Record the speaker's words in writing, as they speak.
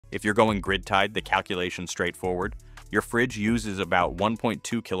If you're going grid-tied, the calculation's straightforward. Your fridge uses about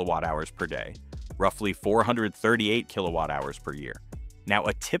 1.2 kilowatt hours per day, roughly 438 kilowatt hours per year. Now,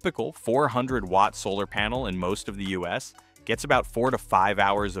 a typical 400-watt solar panel in most of the US gets about 4 to 5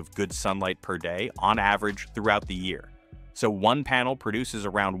 hours of good sunlight per day on average throughout the year. So one panel produces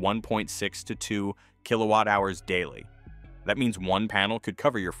around 1.6 to 2 kilowatt hours daily. That means one panel could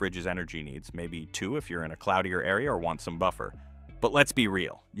cover your fridge's energy needs, maybe two if you're in a cloudier area or want some buffer. But let's be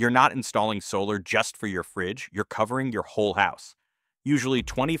real, you're not installing solar just for your fridge, you're covering your whole house. Usually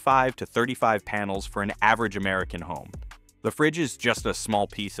 25 to 35 panels for an average American home. The fridge is just a small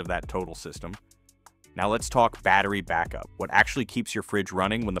piece of that total system. Now let's talk battery backup, what actually keeps your fridge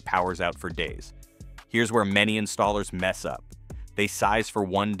running when the power's out for days. Here's where many installers mess up. They size for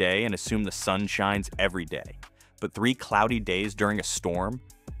one day and assume the sun shines every day. But 3 cloudy days during a storm,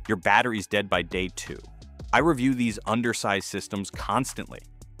 your battery's dead by day 2. I review these undersized systems constantly.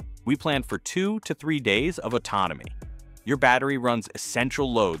 We plan for 2 to 3 days of autonomy. Your battery runs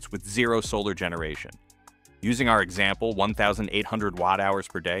essential loads with zero solar generation. Using our example, 1,800 watt-hours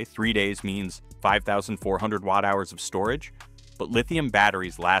per day, 3 days means 5,400 watt-hours of storage. But lithium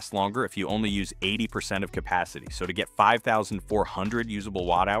batteries last longer if you only use 80% of capacity. So to get 5,400 usable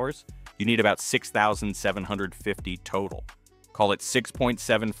watt-hours, you need about 6,750 total. Call it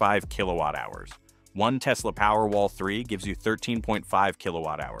 6.75 kilowatt-hours. One Tesla Powerwall 3 gives you 13.5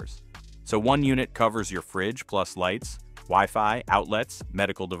 kilowatt-hours. So one unit covers your fridge plus lights, Wi-Fi, outlets,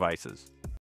 medical devices.